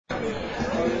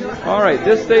Alright,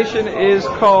 this station is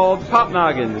called Pop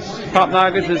Noggins. Pop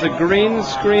Noggins is a green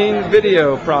screen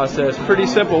video process. Pretty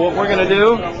simple. What we're going to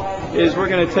do is we're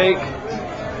going to take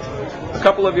a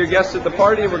couple of your guests at the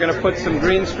party. We're going to put some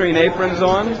green screen aprons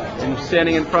on and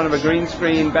standing in front of a green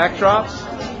screen backdrops.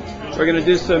 We're going to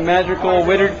do some magical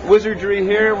wizardry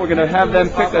here. We're going to have them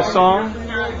pick a song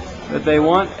that they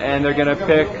want, and they're going to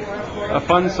pick a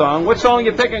fun song. What song are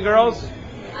you picking, girls?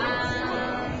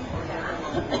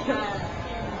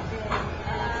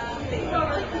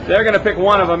 They're going to pick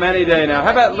one of them any day now. How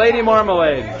about Lady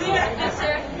Marmalade?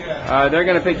 They're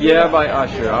going to pick Yeah by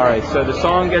Usher. All right, so the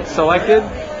song gets selected,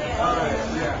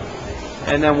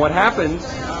 and then what happens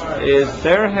is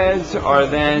their heads are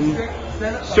then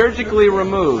surgically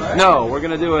removed. No, we're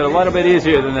going to do it a little bit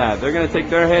easier than that. They're going to take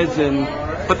their heads and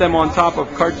put them on top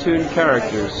of cartoon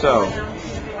characters. So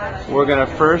we're going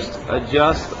to first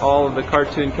adjust all of the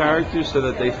cartoon characters so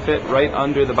that they fit right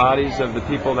under the bodies of the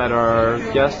people that are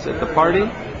guests at the party.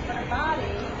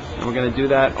 And we're going to do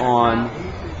that on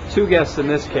 2 guests in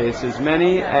this case. As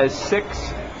many as 6,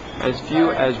 as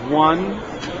few as 1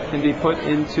 can be put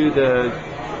into the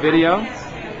video.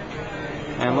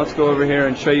 And let's go over here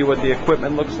and show you what the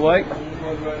equipment looks like.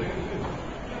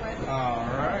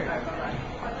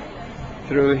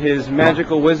 Through his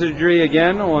magical wizardry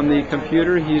again on the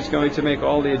computer, he's going to make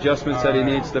all the adjustments that he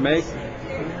needs to make.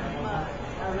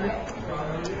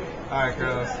 Alright,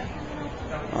 girls.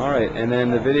 Alright, and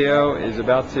then the video is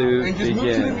about to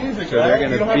begin. So they're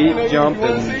going to beat, jump,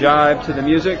 and jive to the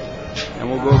music. And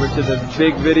we'll go over to the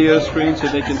big video screen so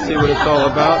they can see what it's all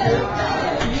about.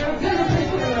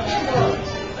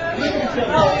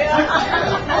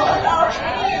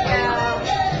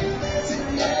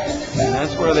 And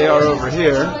that's where they are over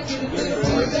here.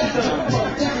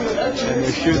 And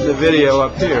they're shooting the video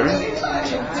up here.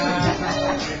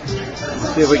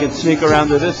 Let's see if we can sneak around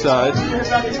to this side.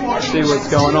 See what's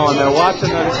going on. They're watching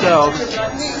themselves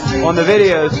on the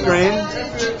video screen.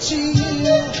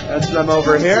 That's them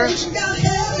over here.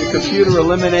 The computer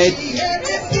eliminates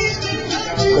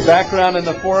the background and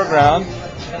the foreground.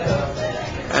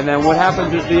 And then what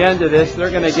happens at the end of this,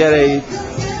 they're going to get a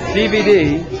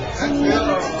DVD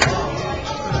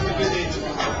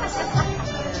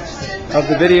of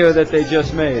the video that they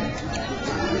just made.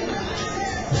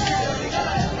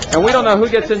 And we don't know who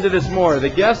gets into this more, the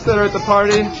guests that are at the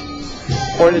party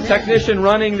or the technician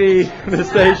running the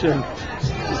station.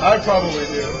 I probably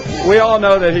do. We all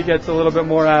know that he gets a little bit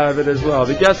more out of it as well.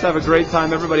 The guests have a great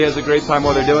time. Everybody has a great time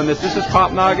while they're doing this. This is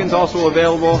Pop Noggins, also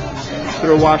available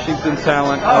through Washington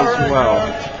Talent as well.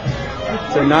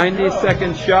 It's a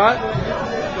 90-second shot.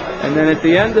 And then at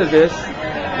the end of this,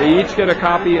 they each get a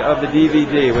copy of the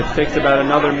DVD, which takes about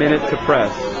another minute to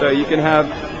press. So you can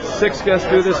have 6 guests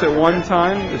do this at one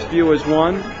time, as few as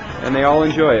 1, and they all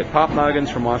enjoy it. Pop Noggins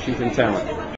from Washington Talent.